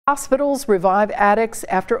Hospitals revive addicts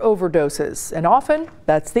after overdoses, and often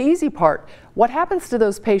that's the easy part. What happens to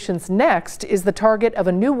those patients next is the target of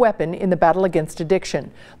a new weapon in the battle against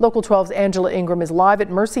addiction. Local 12's Angela Ingram is live at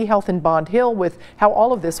Mercy Health in Bond Hill with how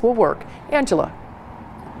all of this will work. Angela.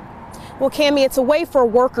 Well, Cammie, it's a way for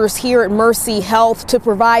workers here at Mercy Health to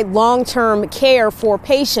provide long-term care for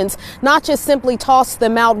patients, not just simply toss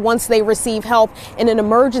them out once they receive help in an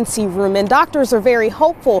emergency room. And doctors are very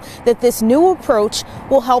hopeful that this new approach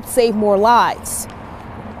will help save more lives.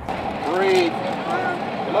 Breathe.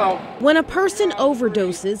 Come on. When a person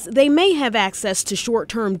overdoses, they may have access to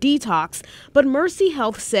short-term detox, but Mercy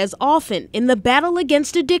Health says often in the battle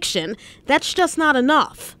against addiction, that's just not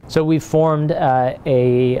enough. So we've formed a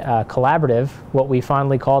collaborative, what we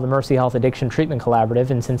fondly call the Mercy Health Addiction Treatment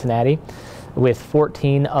Collaborative in Cincinnati, with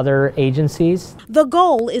 14 other agencies. The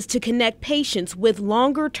goal is to connect patients with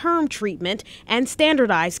longer-term treatment and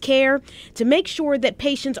standardized care. To make sure that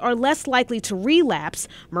patients are less likely to relapse,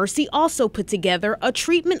 Mercy also put together a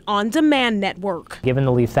treatment-on-demand network. Given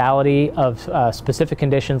the lethality of specific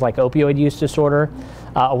conditions like opioid use disorder,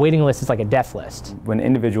 a waiting list is like a death list. When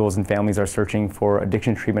individuals and families are searching for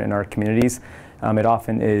addiction treatment in our communities, it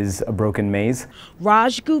often is a broken maze.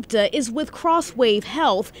 Raj Gupta is with Crosswave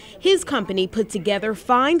Health. His company put together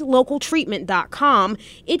findlocaltreatment.com.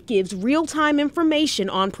 It gives real-time information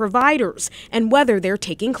on providers and whether they're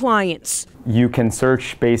taking clients. You can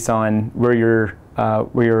search based on where you're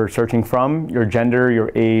searching from, your gender,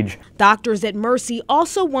 your age. Doctors at Mercy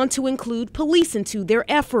also want to include police into their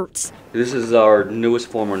efforts. This is our newest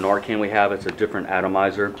form of Narcan we have. It's a different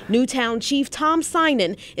atomizer. Newtown Chief Tom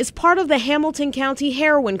Synan is part of the Hamilton County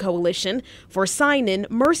Heroin Coalition. For Synan,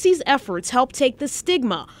 Mercy's efforts help take the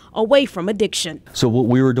stigma away from addiction. So what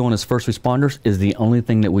we were doing as first responders is the only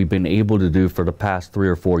thing that we've been able to do for the past 3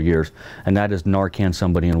 or 4 years, and that is Narcan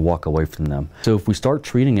somebody and walk away from them. So if we start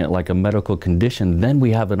treating it like a medical condition, then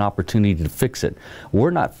we have an opportunity to fix it.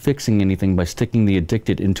 We're not fixing anything by sticking the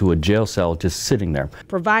addicted into a jail cell just sitting there.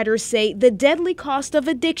 Providers say the deadly cost of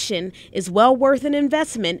addiction is well worth an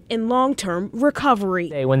investment in long-term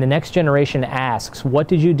recovery. When the next generation asks, what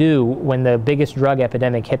did you do when the biggest drug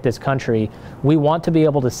epidemic hit this country? We want to be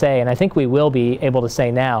able to say, and I think we will be able to say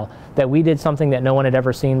now, that we did something that no one had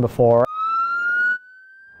ever seen before.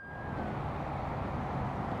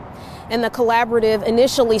 And the collaborative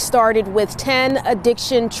initially started with 10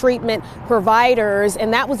 addiction treatment providers,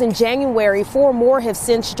 and that was in January. 4 more have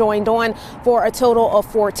since joined on for a total of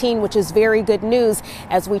 14, which is very good news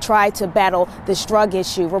as we try to battle this drug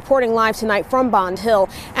issue. Reporting live tonight from Bond Hill,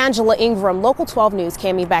 Angela Ingram, Local 12 News.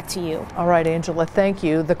 Cammie, back to you. All right, Angela, thank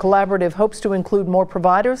you. The collaborative hopes to include more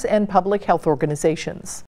providers and public health organizations.